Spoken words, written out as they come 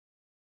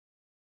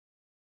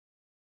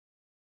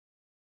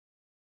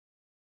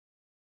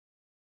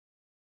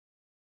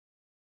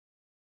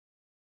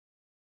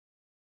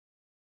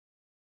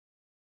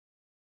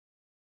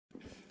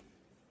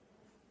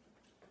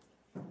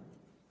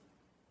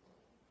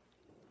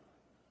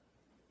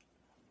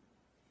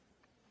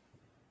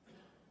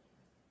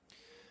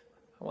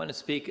I want to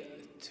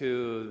speak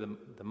to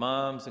the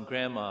moms and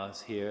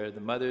grandmas here,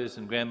 the mothers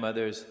and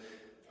grandmothers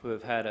who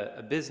have had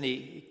a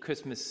busy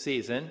Christmas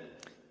season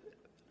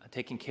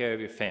taking care of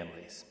your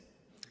families.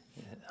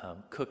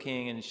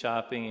 Cooking and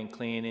shopping and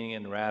cleaning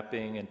and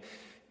wrapping and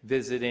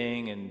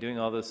visiting and doing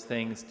all those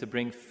things to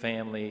bring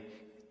family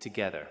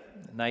together,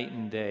 night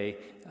and day,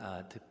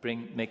 to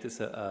make this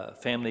a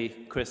family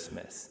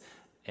Christmas.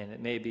 And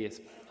it may be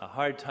a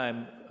hard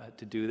time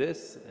to do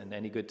this, and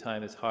any good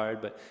time is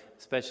hard, but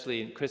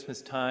especially in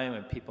Christmas time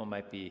when people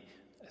might be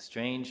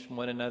estranged from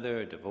one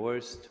another or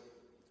divorced,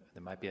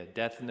 there might be a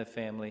death in the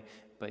family,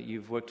 but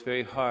you've worked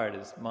very hard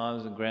as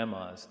moms and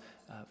grandmas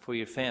for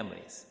your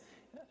families.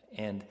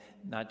 And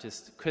not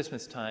just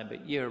Christmas time,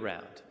 but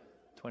year-round,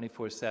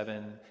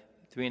 24/7,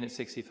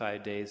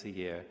 365 days a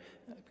year,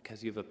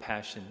 because you have a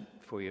passion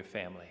for your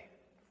family.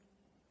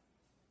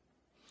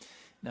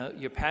 Now,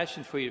 your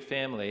passion for your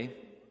family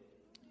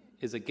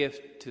is a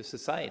gift to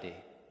society.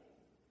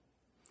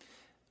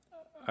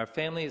 Our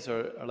families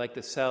are like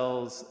the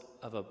cells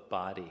of a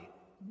body.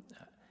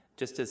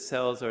 Just as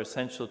cells are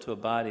essential to a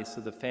body,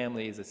 so the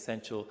family is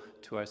essential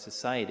to our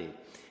society.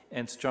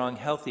 And strong,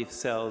 healthy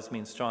cells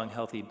mean strong,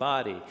 healthy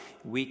body.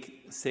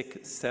 Weak,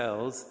 sick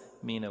cells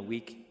mean a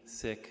weak,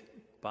 sick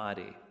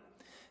body.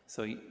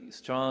 So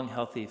strong,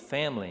 healthy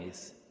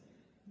families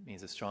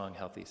means a strong,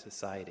 healthy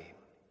society.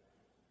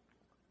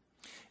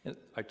 And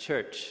our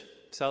church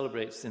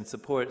celebrates and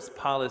supports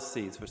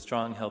policies for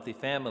strong, healthy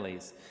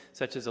families,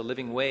 such as a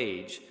living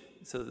wage,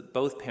 so that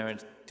both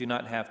parents do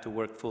not have to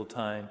work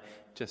full-time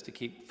just to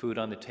keep food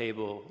on the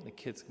table and the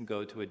kids can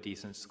go to a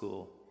decent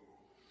school.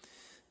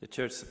 The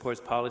church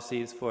supports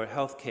policies for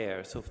health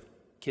care, so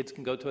kids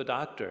can go to a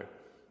doctor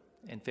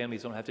and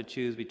families don't have to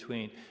choose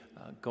between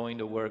going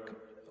to work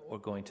or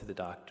going to the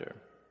doctor.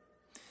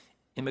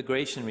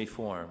 Immigration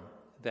reform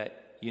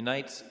that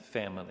unites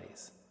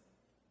families.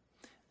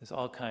 There's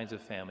all kinds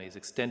of families,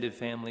 extended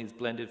families,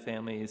 blended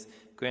families,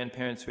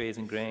 grandparents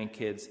raising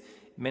grandkids.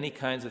 Many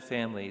kinds of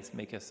families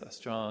make us a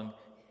strong,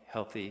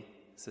 healthy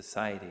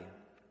society.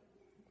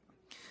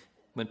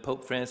 When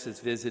Pope Francis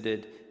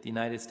visited the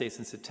United States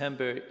in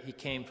September, he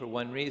came for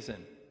one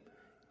reason: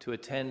 to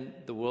attend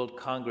the World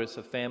Congress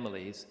of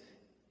Families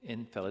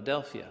in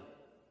Philadelphia.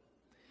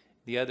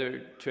 The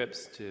other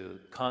trips to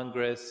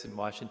Congress in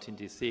Washington,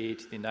 D.C.,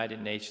 to the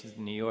United Nations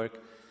in New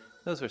York,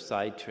 those were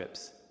side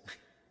trips.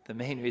 The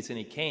main reason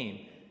he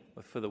came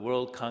was for the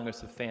World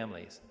Congress of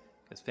Families,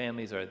 because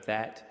families are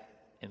that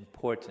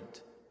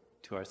important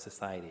to our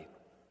society.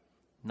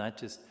 Not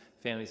just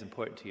families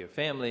important to your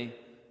family,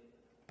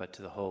 but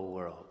to the whole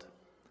world.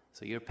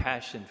 So your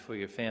passion for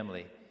your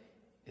family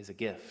is a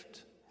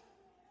gift.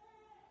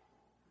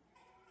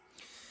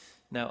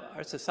 Now,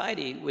 our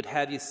society would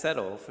have you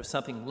settle for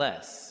something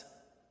less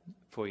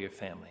for your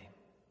family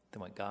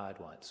than what God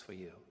wants for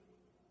you.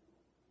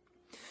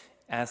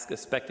 Ask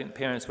expectant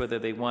parents whether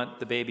they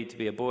want the baby to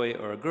be a boy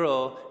or a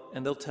girl,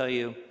 and they'll tell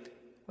you,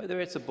 whether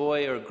it's a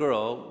boy or a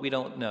girl, we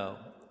don't know.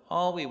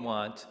 All we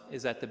want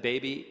is that the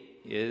baby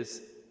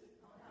is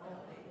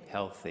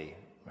healthy,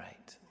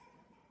 right?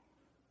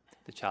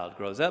 The child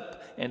grows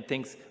up and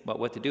thinks about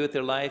what to do with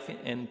their life,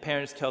 and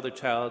parents tell their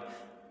child,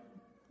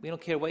 we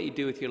don't care what you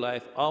do with your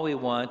life, all we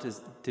want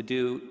is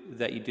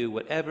that you do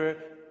whatever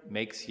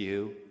makes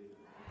you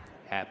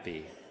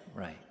happy,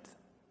 right?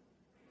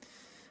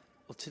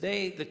 Well,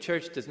 today the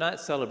church does not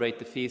celebrate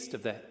the feast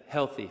of the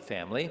healthy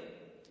family.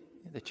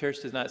 The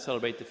church does not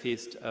celebrate the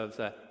feast of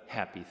the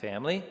happy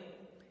family.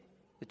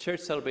 The church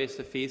celebrates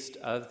the feast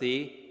of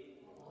the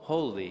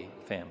holy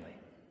family.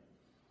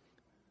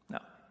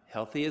 Now,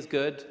 healthy is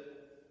good,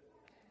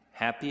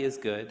 happy is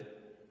good,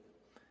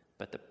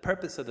 but the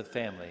purpose of the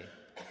family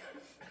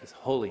is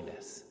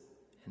holiness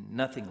and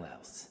nothing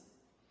else.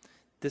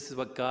 This is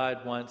what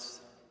God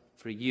wants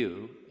for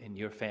you and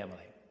your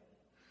family.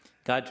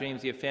 God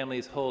dreams your family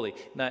is holy,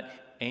 not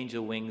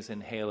angel wings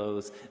and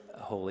halos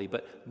holy,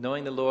 but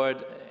knowing the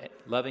Lord,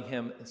 loving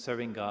Him,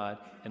 serving God,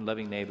 and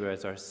loving neighbor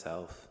as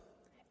ourselves.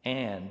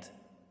 And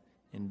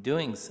in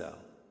doing so,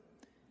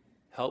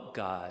 help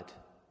God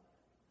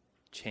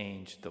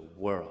change the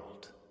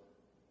world.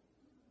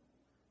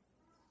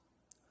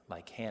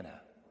 Like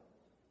Hannah.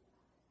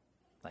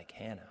 Like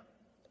Hannah.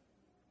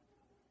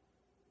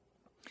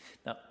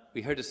 Now,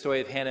 we heard the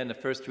story of Hannah in the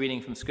first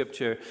reading from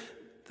Scripture.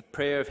 The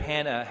prayer of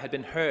Hannah had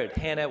been heard.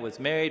 Hannah was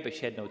married, but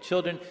she had no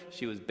children.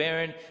 She was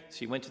barren.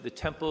 She went to the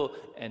temple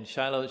in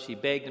Shiloh. She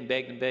begged and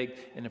begged and begged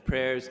in the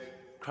prayers,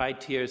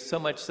 cried tears, so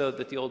much so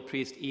that the old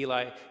priest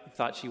Eli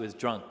thought she was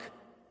drunk.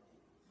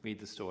 Read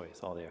the story,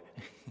 it's all there.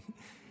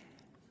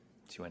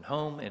 She went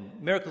home,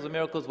 and miracles and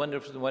miracles,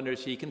 wonders and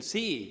wonders, she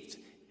conceived,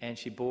 and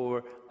she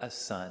bore a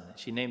son.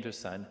 She named her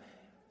son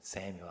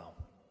Samuel.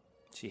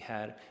 She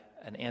had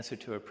an answer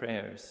to her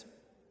prayers.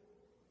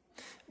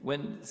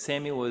 When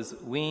Samuel was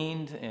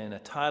weaned and a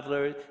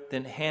toddler,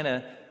 then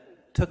Hannah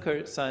took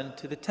her son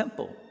to the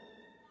temple.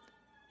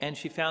 And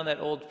she found that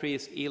old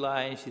priest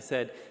Eli, and she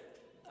said,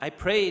 I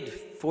prayed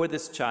for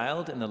this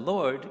child, and the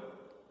Lord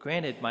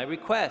granted my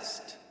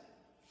request.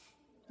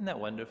 Isn't that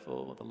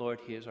wonderful? The Lord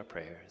hears our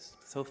prayers.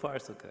 So far,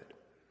 so good.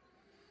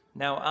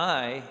 Now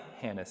I,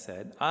 Hannah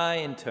said, I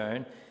in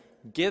turn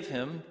give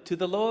him to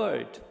the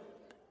Lord.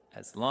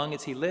 As long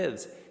as he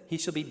lives, he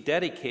shall be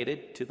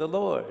dedicated to the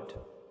Lord.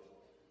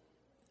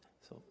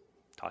 So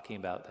talking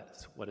about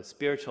that, what a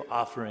spiritual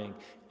offering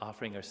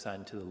her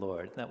son to the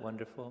Lord. Isn't that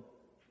wonderful?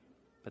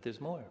 But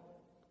there's more.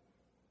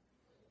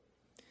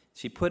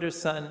 She put her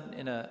son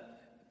in a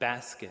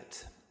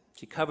basket.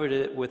 She covered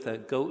it with a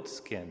goat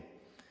skin.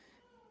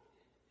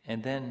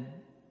 And then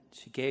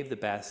she gave the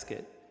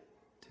basket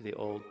to the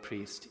old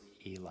priest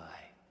Eli.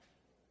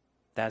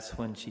 That's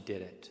when she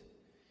did it.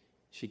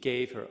 She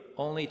gave her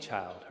only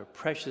child, her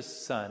precious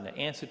son, the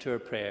answer to her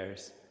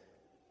prayers,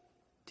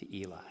 to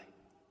Eli.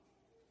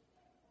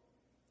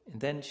 And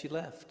then she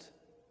left.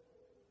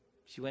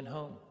 She went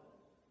home.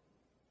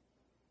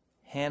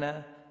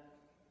 Hannah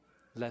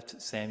left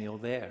Samuel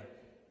there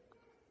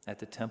at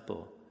the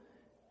temple.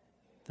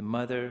 The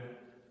mother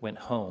went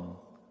home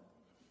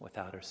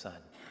without her son.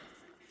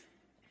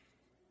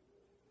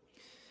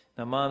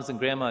 Now, moms and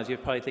grandmas, you're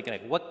probably thinking,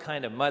 like, what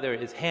kind of mother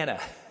is Hannah?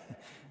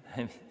 I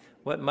mean,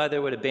 what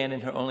mother would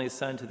abandon her only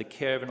son to the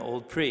care of an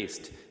old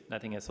priest?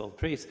 Nothing against old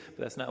priests,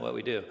 but that's not what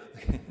we do.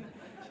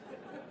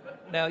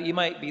 Now, you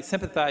might be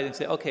sympathizing and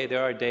say, okay,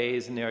 there are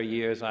days and there are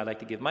years when I'd like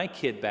to give my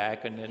kid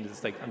back, and then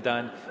it's like, I'm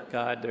done.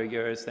 God, they're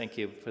yours. Thank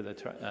you for the,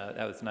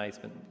 that was nice,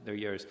 but they're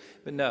yours.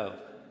 But no,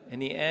 in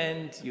the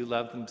end, you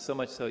love them so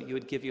much so you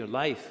would give your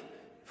life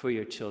for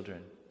your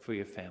children, for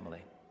your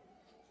family.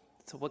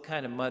 So what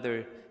kind of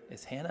mother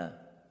is Hannah?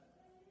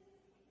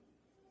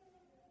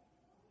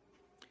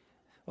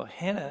 Well,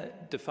 Hannah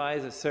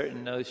defies a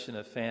certain notion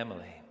of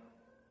family.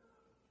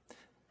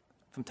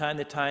 From time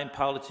to time,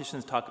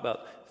 politicians talk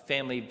about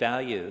family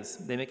values.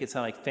 They make it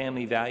sound like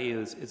family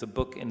values is a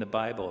book in the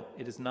Bible.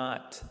 It is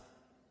not.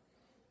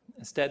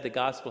 Instead,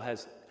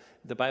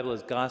 the Bible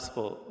is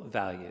gospel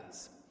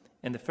values.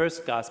 And the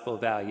first gospel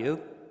value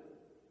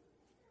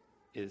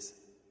is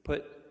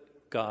put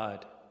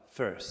God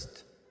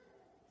first.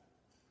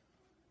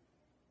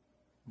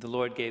 The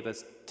Lord gave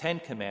us 10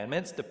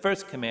 commandments. The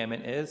first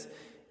commandment is,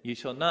 you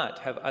shall not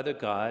have other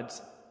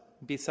gods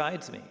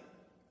besides me.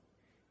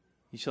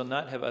 You shall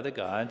not have other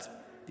gods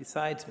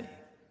besides me.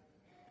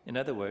 In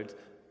other words,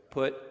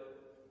 put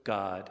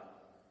God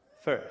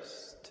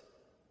first.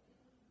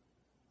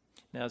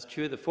 Now, it's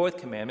true, the fourth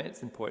commandment,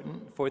 it's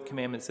important. The fourth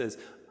commandment says,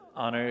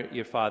 honor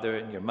your father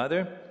and your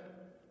mother.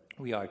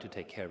 We are to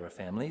take care of our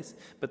families.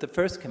 But the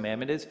first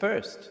commandment is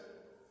first.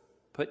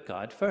 Put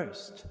God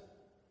first.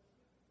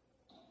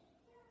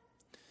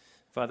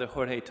 Father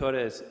Jorge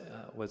Torres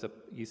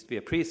used to be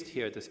a priest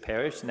here at this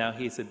parish. Now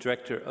he's the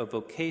director of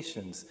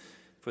vocations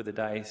for the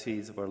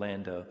Diocese of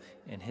Orlando.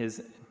 And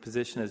his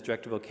position as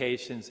director of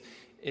vocations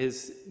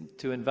is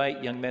to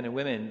invite young men and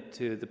women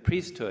to the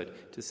priesthood,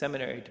 to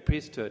seminary, to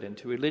priesthood, and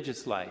to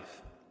religious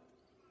life.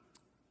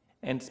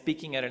 And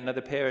speaking at another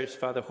parish,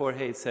 Father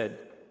Jorge said,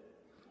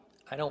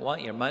 I don't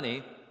want your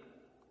money.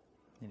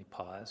 And he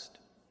paused.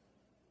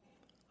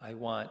 I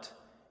want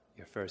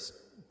your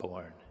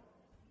firstborn.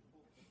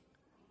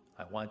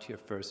 I want your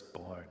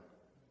firstborn.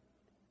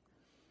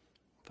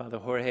 Father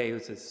Jorge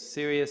was as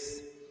serious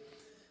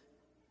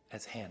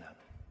as Hannah.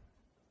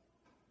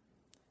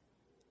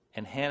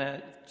 And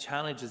Hannah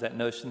challenges that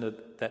notion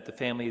that the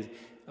families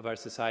of our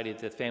society,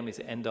 the families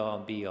end all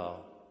and be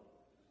all.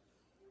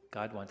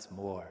 God wants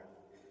more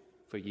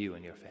for you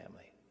and your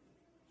family.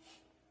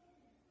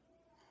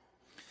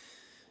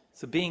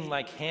 So being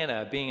like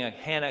Hannah, being a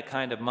Hannah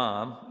kind of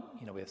mom,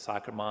 we have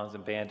soccer moms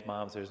and band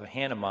moms, there's a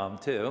Hannah mom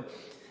too,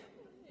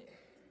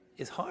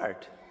 is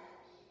hard.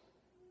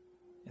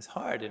 It's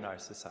hard in our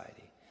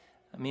society.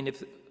 I mean,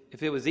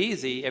 if it was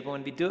easy, everyone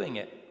would be doing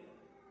it.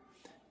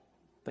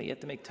 But you have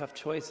to make tough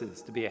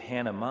choices to be a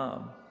Hannah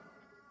mom.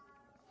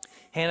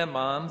 Hannah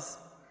moms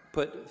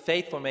put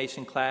faith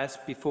formation class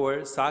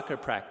before soccer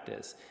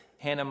practice.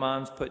 Hannah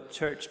moms put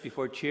church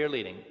before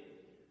cheerleading.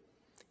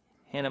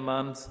 Hannah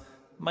moms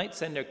might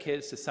send their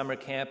kids to summer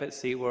camp at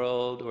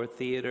SeaWorld or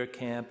theater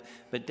camp,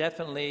 but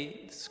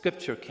definitely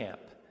scripture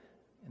camp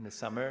in the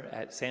summer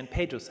at San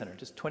Pedro Center,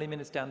 just 20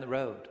 minutes down the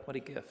road. What a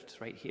gift,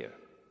 right here.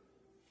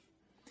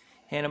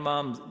 Hannah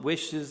mom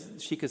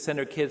wishes she could send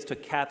her kids to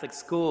Catholic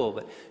school,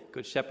 but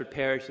Good Shepherd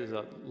Parish is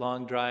a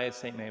long drive,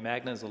 St. Mary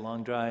Magdalene is a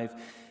long drive.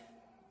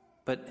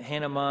 But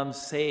Hannah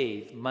moms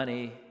save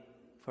money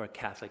for a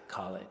Catholic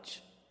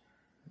college.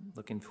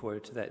 Looking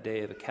forward to that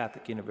day of a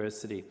Catholic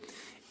university.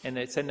 And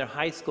they send their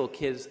high school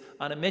kids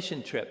on a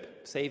mission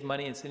trip. Save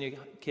money and send your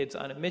kids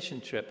on a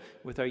mission trip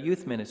with our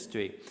youth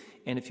ministry.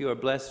 And if you are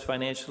blessed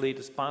financially,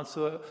 to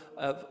sponsor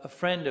a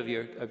friend of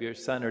your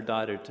son or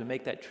daughter to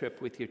make that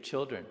trip with your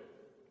children.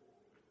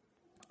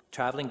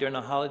 Traveling during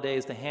the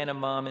holidays, the Hannah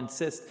mom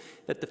insists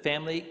that the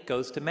family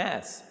goes to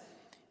Mass.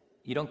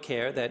 You don't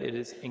care that it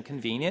is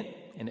inconvenient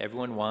and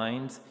everyone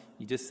whines.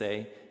 You just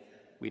say,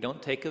 we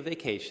don't take a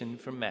vacation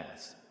from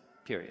Mass,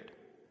 period.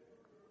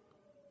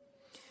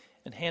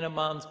 And Hannah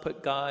moms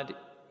put God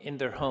in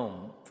their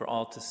home for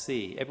all to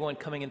see. Everyone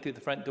coming in through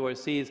the front door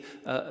sees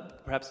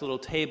perhaps a little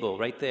table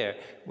right there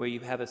where you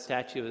have a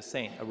statue of a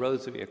saint, a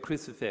rosary, a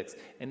crucifix,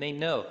 and they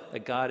know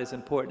that God is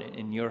important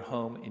in your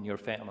home, in your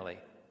family.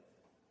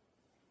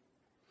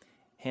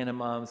 Hannah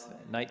moms,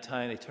 at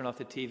nighttime, they turn off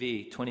the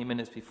TV 20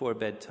 minutes before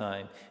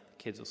bedtime.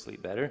 Kids will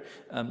sleep better.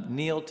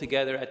 Kneel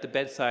together at the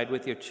bedside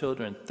with your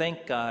children.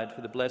 Thank God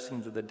for the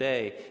blessings of the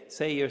day.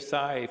 Say you're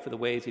sorry for the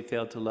ways you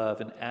failed to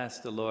love, and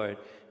ask the Lord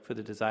for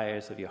the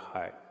desires of your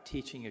heart.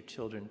 Teaching your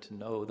children to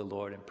know the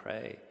Lord and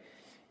pray.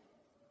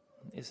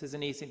 This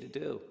isn't easy to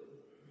do.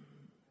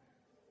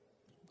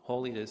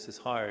 Holiness is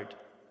hard.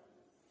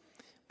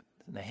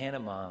 And the Hannah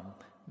mom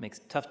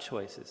makes tough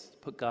choices.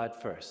 Put God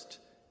first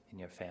in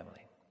your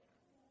family.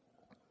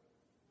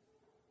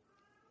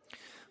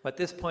 Well, at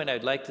this point,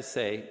 I'd like to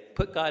say,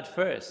 put God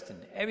first, and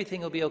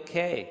everything will be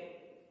okay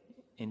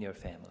in your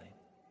family.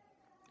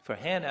 For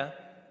Hannah,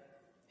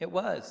 it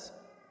was.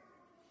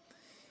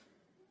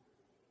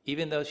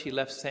 Even though she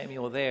left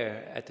Samuel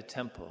there at the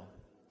temple,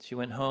 she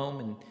went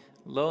home, and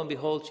lo and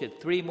behold, she had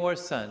 3 more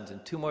sons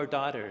and 2 more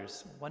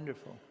daughters.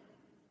 Wonderful.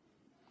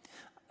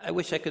 I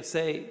wish I could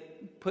say,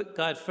 put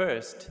God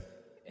first,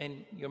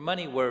 and your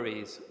money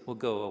worries will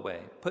go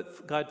away.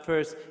 Put God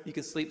first, you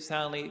can sleep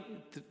soundly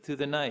through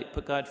the night.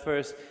 Put God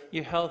first,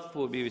 your health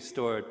will be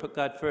restored. Put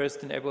God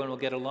first, and everyone will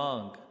get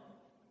along.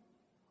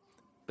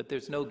 But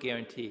there's no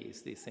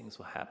guarantees these things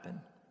will happen.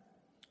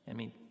 I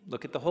mean,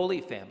 look at the Holy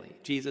Family.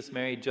 Jesus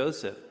married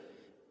Joseph.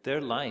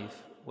 Their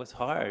life was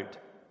hard.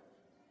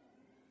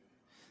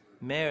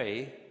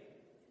 Mary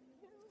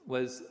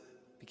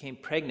became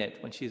pregnant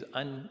when she was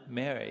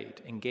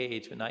unmarried,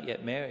 engaged, but not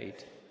yet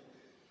married.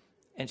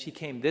 And she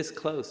came this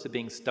close to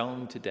being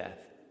stoned to death.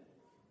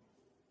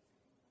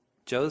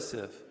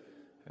 Joseph,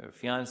 her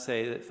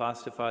fiancé,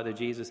 foster father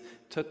Jesus,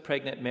 took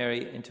pregnant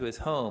Mary into his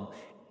home.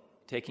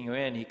 Taking her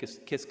in, he could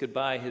kiss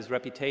goodbye his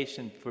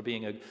reputation for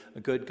being a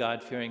good,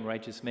 God-fearing,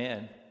 righteous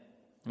man.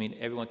 I mean,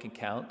 everyone can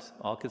count,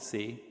 all could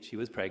see she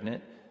was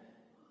pregnant.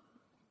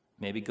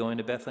 Maybe going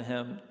to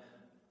Bethlehem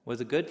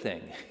was a good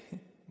thing.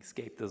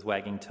 Escape those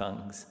wagging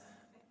tongues.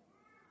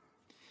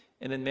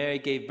 And then Mary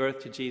gave birth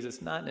to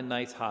Jesus, not in a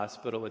nice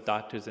hospital with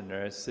doctors and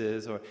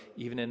nurses, or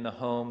even in the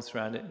home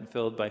surrounded and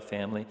filled by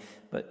family,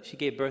 but she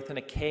gave birth in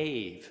a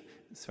cave,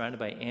 surrounded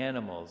by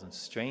animals and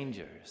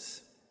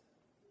strangers.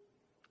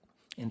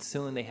 And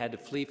soon they had to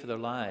flee for their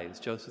lives.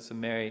 Joseph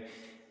and Mary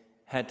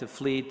had to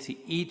flee to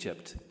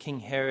Egypt. King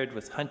Herod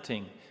was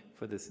hunting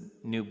for this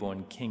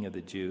newborn king of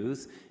the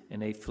Jews,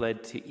 and they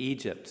fled to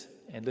Egypt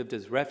and lived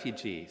as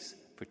refugees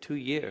for 2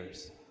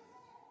 years.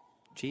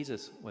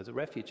 Jesus was a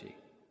refugee.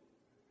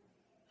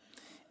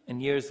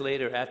 And years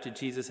later, after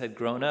Jesus had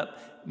grown up,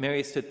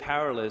 Mary stood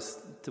powerless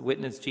to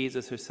witness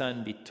Jesus, her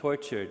son, be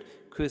tortured,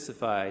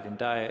 crucified, and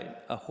die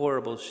a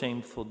horrible,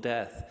 shameful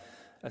death.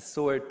 A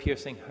sword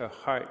piercing her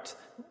heart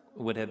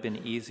would have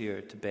been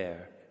easier to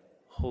bear.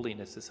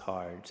 Holiness is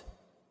hard.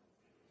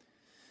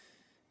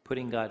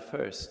 Putting God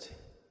first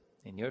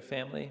in your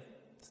family,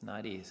 it's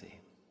not easy.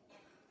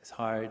 It's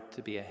hard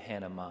to be a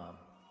Hannah mom.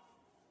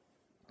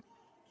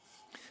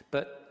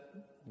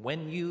 But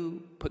when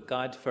you put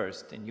God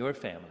first in your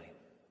family,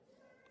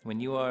 when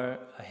you are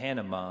a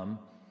Hannah mom,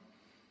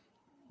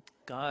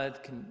 God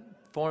can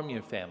form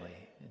your family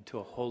into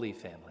a holy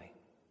family,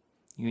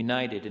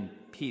 united in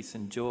peace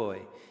and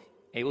joy,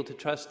 able to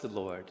trust the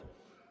Lord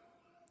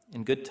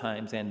in good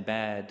times and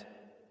bad,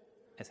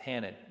 as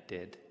Hannah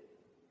did.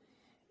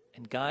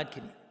 And God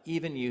can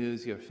even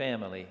use your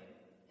family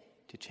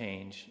to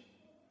change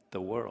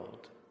the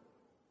world.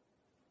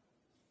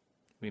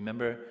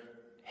 Remember,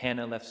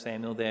 Hannah left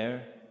Samuel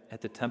there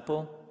at the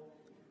temple?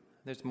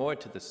 There's more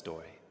to the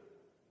story.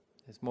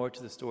 There's more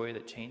to the story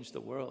that changed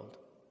the world.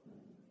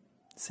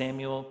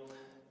 Samuel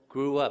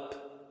grew up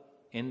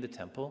in the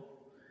temple.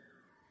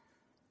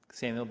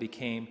 Samuel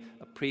became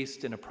a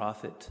priest and a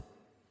prophet.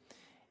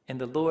 And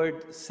the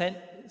Lord sent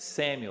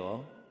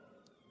Samuel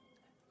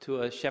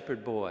to a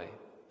shepherd boy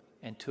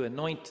and to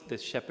anoint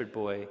this shepherd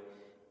boy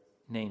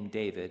named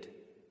David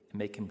and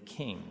make him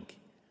king,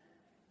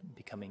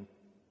 becoming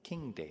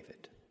King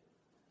David.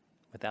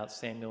 Without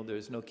Samuel, there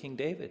is no King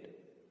David.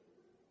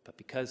 But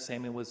because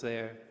Samuel was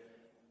there,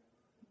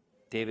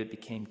 David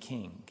became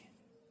king.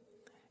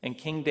 And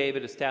King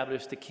David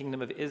established the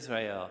kingdom of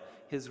Israel.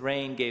 His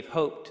reign gave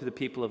hope to the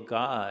people of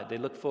God. They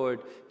looked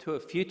forward to a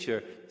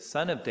future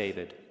son of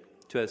David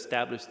to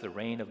establish the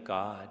reign of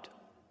God.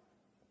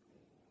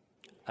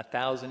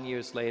 1,000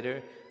 years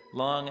later,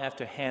 long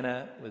after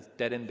Hannah was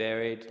dead and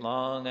buried,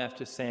 long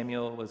after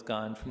Samuel was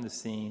gone from the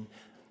scene,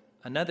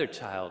 another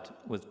child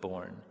was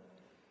born.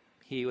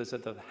 He was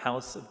of the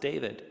house of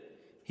David.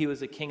 He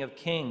was the King of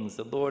Kings,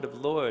 the Lord of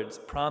Lords,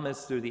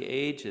 promised through the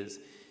ages.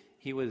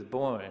 He was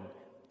born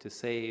to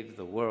save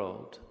the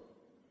world.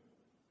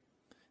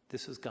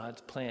 This was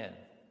God's plan.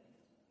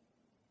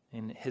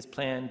 And his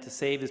plan to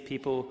save his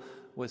people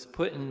was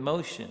put in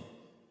motion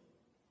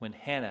when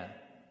Hannah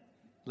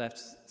left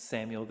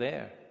Samuel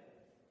there.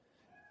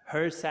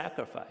 Her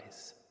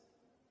sacrifice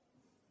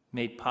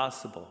made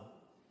possible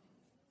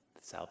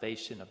the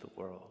salvation of the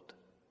world.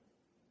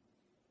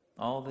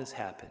 All this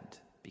happened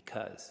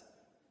because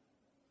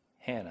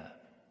Hannah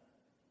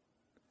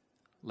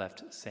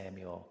left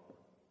Samuel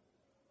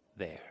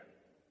there.